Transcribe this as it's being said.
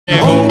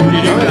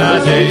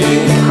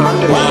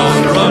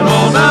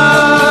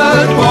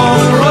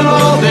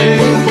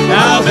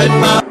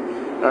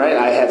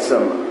had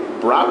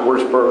some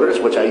bratwurst burgers,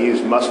 which I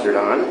used mustard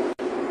on.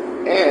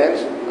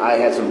 And I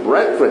had some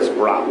breakfast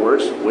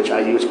bratwurst, which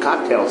I used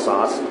cocktail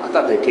sauce. I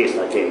thought they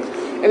tasted like eggs.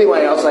 Anyway,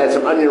 I also had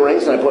some onion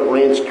rings, and I put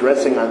ranch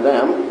dressing on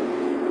them.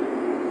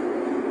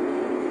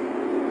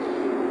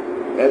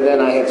 And then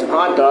I had some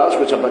hot dogs,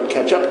 which I put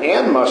ketchup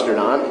and mustard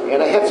on.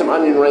 And I had some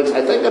onion rings.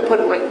 I think I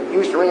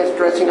used ranch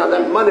dressing on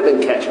them. Might have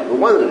been ketchup, but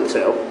one of the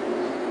two.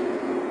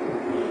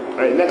 All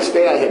right, next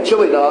day I had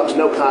chili dogs,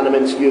 no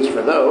condiments used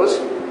for those.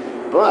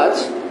 But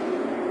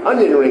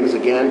onion rings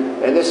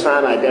again, and this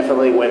time I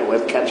definitely went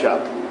with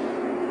ketchup.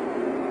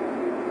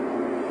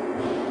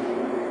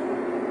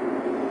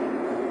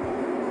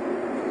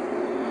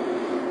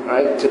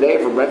 Alright, today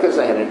for breakfast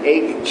I had an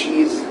egg,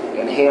 cheese,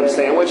 and ham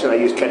sandwich, and I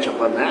used ketchup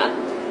on that.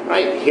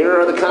 Alright, here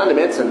are the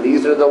condiments, and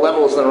these are the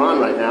levels they're on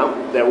right now.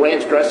 That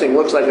ranch dressing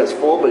looks like it's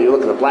full, but you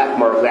look at the black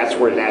mark, that's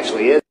where it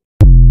actually is.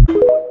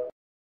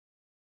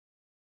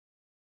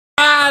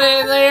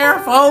 Howdy there,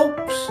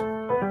 folks.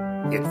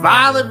 It's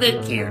Violet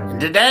Vic here, and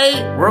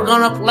today we're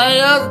gonna play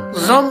us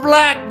some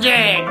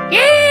blackjack.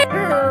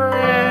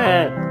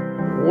 Yeah!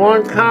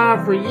 One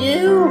card for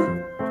you,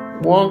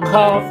 one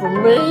card for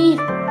me,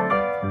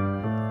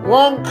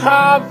 one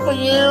card for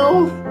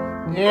you,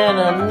 and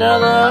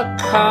another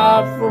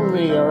card for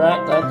me.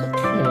 Alright, that's a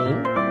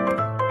king.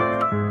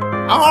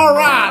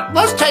 Alright,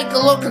 let's take a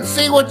look and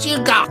see what you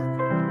got.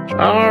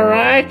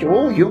 Alright,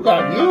 oh, you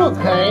got you a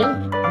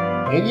king,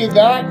 and you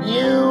got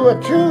you a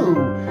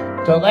 2.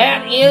 So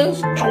that is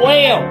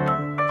 12.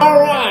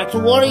 Alright, so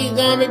what are you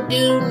gonna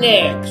do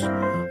next?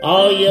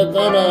 Are you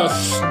gonna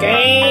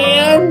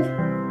stand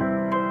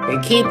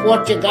and keep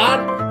what you got?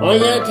 Or are you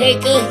gonna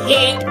take a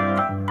hit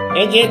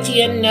and get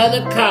you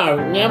another card?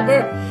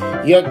 Remember,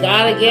 you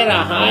gotta get a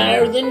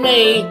higher than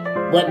me,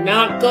 but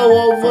not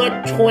go over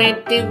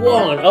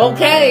 21.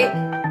 Okay,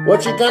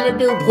 what you gonna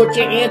do? Put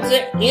your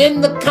answer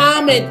in the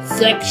comment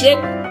section.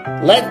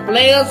 Let's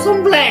play us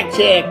some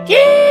blackjack.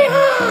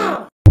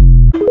 Yeah!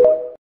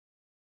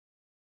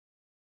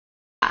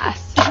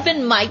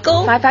 Even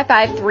Michael?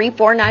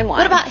 555-3491.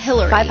 What about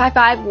Hillary?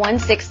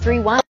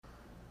 555-1631.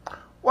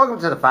 Welcome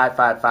to the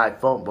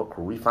 555 phone book,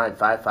 where we find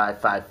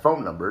 555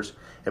 phone numbers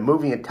in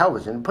movie and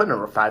television and put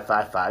number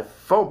 555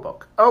 phone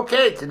book.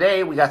 Okay,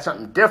 today we got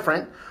something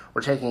different.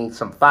 We're taking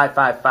some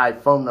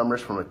 555 phone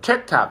numbers from a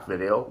TikTok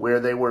video where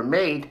they were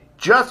made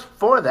just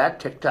for that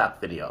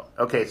TikTok video.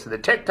 Okay, so the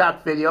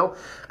TikTok video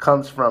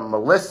comes from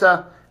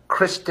Melissa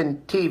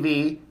Kristen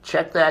TV.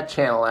 Check that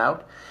channel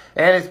out.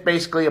 And it's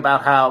basically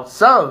about how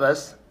some of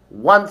us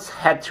once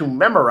had to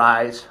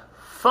memorize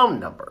phone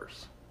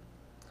numbers.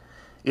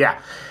 Yeah.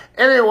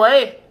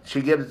 Anyway,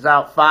 she gives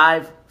out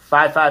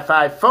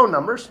 555 phone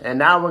numbers, and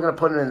now we're going to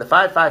put it in the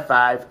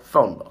 555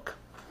 phone book.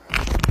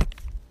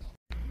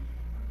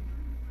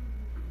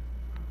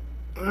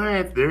 All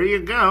right, there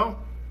you go,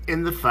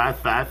 in the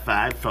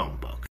 555 phone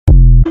book.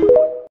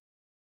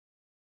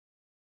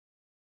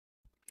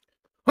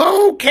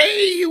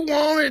 Okay, you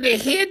wanted a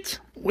hit?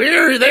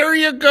 Well, there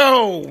you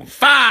go.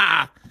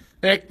 5.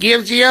 That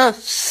gives you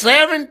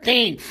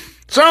 17.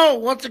 So,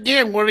 once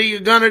again, what are you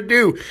going to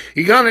do?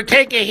 You going to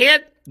take a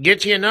hit,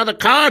 get you another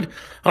card,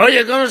 or are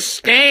you going to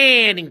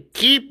stand and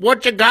keep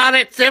what you got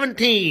at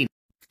 17?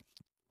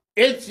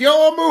 It's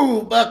your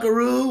move,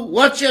 buckaroo.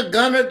 What you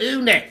going to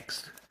do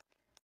next?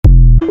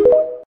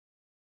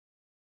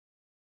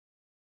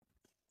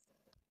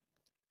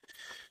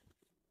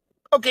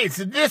 Okay,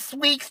 so this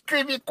week's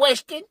trivia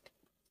question,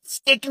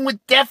 sticking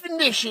with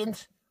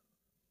definitions,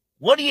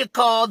 what do you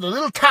call the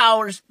little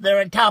towers that are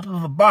on top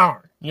of a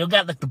barn? You know,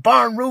 got like the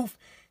barn roof,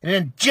 and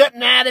then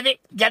jutting out of it,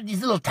 you got these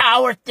little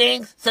tower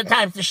things.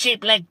 Sometimes they're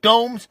shaped like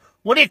domes.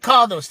 What do you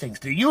call those things?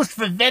 They're used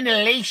for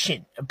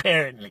ventilation,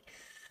 apparently.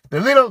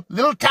 The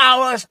little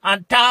towers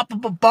on top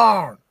of a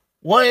barn.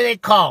 What are they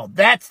called?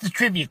 That's the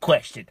trivia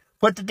question.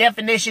 Put the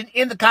definition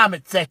in the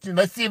comment section.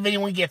 Let's see if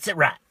anyone gets it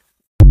right.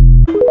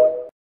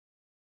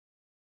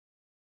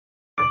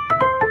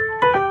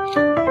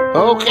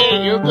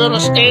 Okay, you're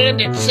gonna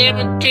stand at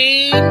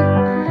 17.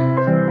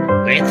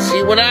 Let's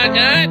see what I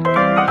got.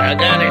 I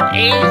got an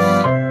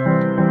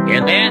ace,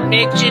 and that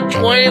makes you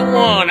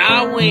 21.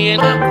 I win.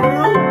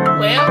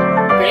 Well,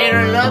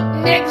 better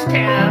luck next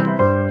time.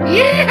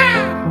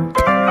 Yeah!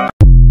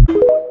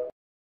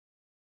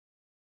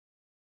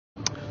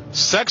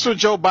 Sex with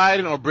Joe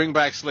Biden or bring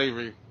back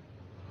slavery?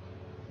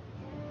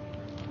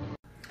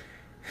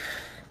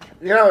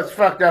 You know what's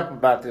fucked up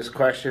about this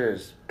question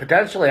is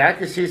potentially I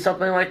could see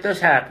something like this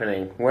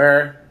happening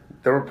where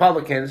the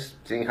Republicans,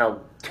 seeing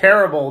how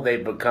terrible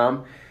they've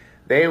become,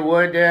 they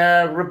would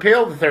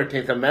repeal the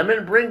 13th Amendment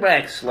and bring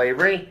back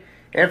slavery.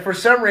 And for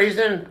some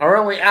reason, our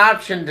only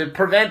option to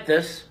prevent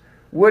this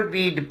would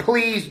be to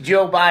please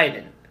Joe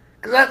Biden.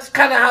 Because that's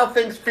kind of how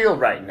things feel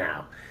right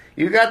now.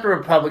 You got the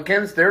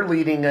Republicans, they're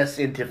leading us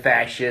into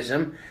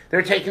fascism.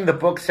 They're taking the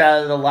books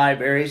out of the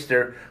libraries.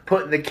 They're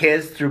putting the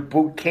kids through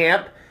boot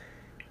camp.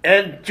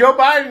 And Joe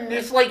Biden,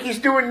 it's like he's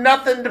doing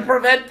nothing to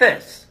prevent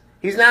this.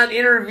 He's not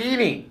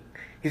intervening.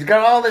 He's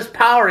got all this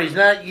power. He's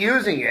not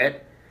using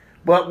it.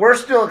 But we're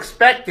still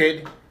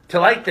expected to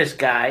like this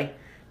guy,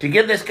 to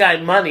give this guy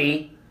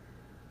money,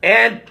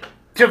 and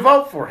to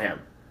vote for him.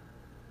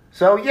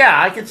 So yeah,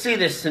 I could see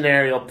this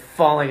scenario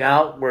falling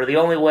out where the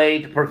only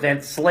way to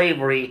prevent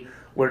slavery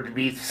were to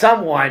be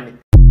someone.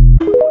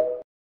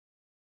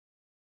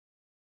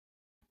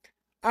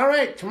 All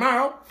right,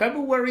 tomorrow,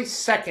 February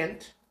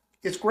 2nd,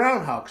 it's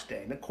Groundhog's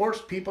Day. And of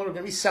course, people are going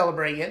to be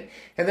celebrating it.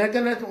 And they're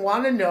going to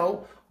want to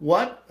know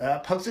what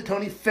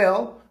Punxsutawney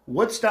Phil,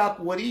 Woodstock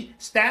Woody,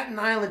 Staten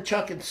Island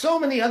Chuck, and so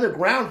many other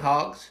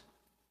groundhogs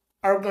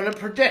are going to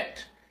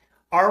predict.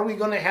 Are we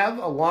going to have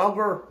a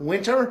longer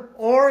winter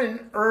or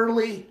an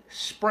early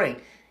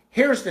spring?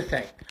 Here's the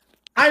thing.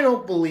 I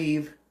don't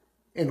believe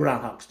in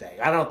Groundhog's Day.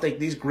 I don't think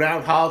these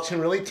groundhogs can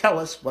really tell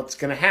us what's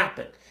going to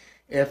happen.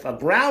 If a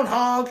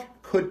groundhog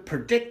could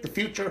predict the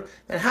future,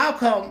 then how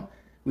come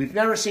we've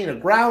never seen a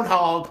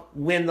groundhog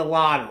win the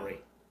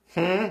lottery?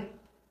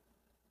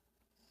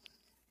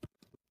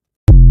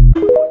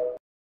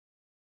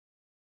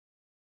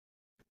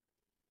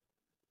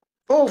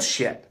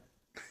 Bullshit.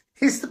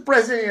 He's the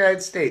president of the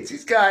United States.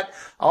 He's got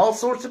all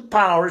sorts of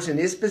powers in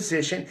his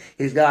position.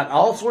 He's got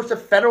all sorts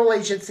of federal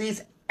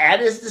agencies at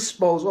his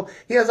disposal.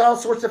 He has all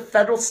sorts of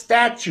federal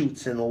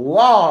statutes and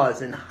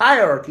laws and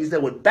hierarchies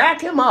that would back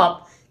him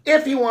up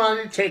if he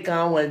wanted to take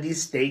on one of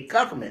these state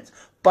governments.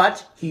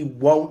 But he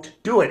won't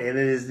do it, and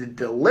it is a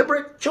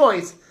deliberate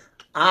choice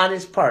on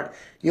his part.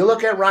 You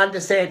look at Ron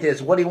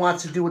DeSantis, what he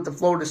wants to do with the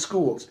Florida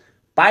schools.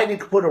 Biden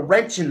could put a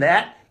wrench in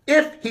that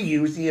if he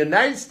used the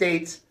United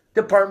States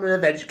Department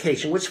of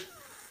Education, which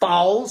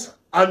falls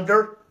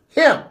under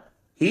him.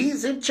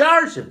 He's in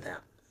charge of them.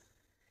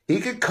 He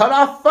could cut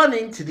off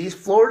funding to these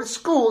Florida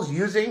schools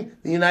using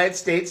the United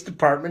States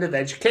Department of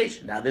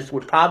Education. Now, this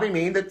would probably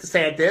mean that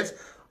DeSantis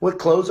would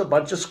close a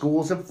bunch of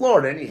schools in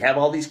Florida, and you have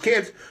all these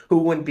kids who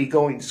wouldn't be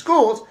going to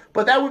schools,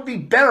 but that would be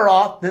better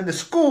off than the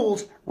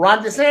schools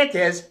Ron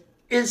DeSantis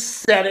is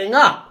setting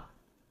up.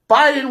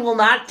 Biden will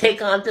not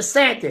take on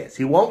DeSantis.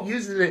 He won't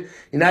use the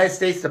United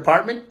States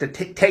Department to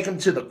take him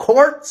to the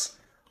courts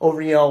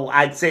over,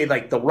 I'd say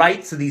like the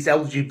rights of these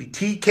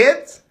LGBT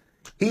kids.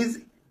 He's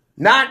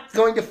not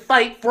going to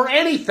fight for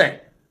anything.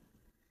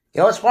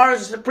 As far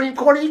as the Supreme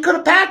Court, he could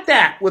have packed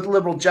that with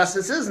liberal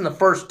justices in the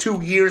first 2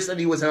 years that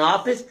he was in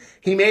office.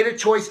 He made a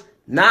choice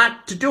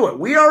not to do it.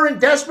 We are in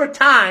desperate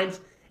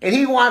times, and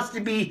he wants to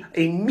be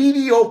a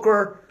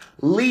mediocre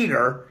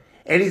leader,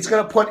 and he's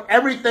going to put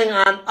everything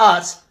on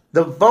us,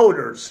 the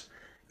voters.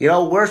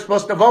 We're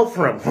supposed to vote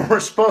for him. We're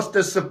supposed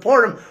to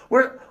support him.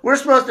 We're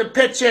supposed to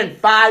pitch in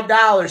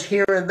 $5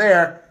 here and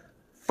there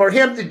for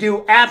him to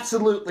do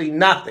absolutely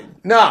nothing.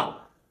 No,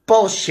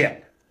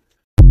 bullshit.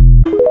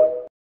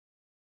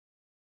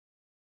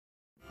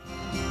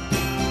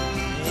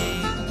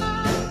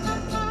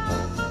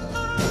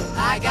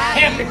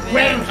 Happy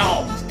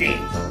Groundhog's Day.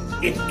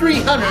 It's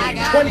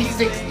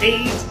 326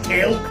 days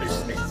till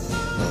Christmas.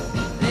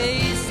 They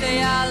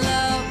say our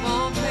love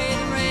won't pay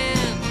the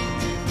rent,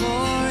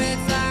 for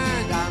it's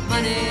earned, our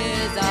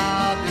money's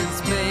all been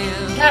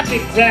spent. Happy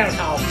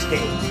Groundhog's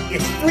Day.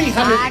 It's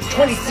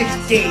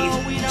 326 days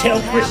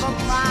till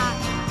Christmas.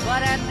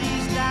 But at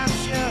least I'm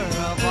sure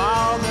of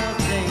all the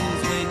things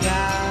we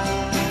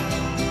got.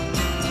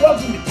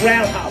 Welcome to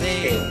Groundhog's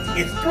Day.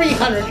 It's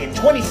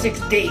 326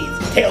 days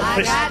till I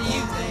Christmas. got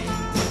you, babe.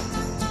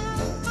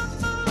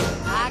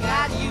 I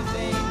got you,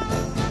 babe.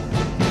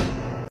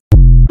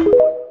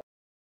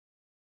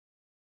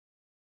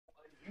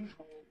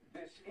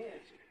 This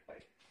is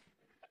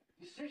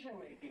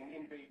decision-making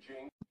in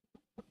Beijing.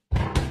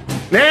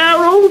 Now,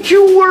 don't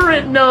you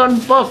worry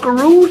none,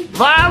 buckaroos.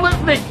 Violet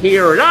Vic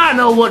here, and I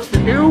know what to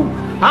do.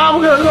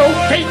 I'm gonna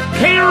go take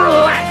care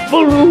of that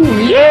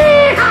balloon.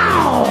 Yeah!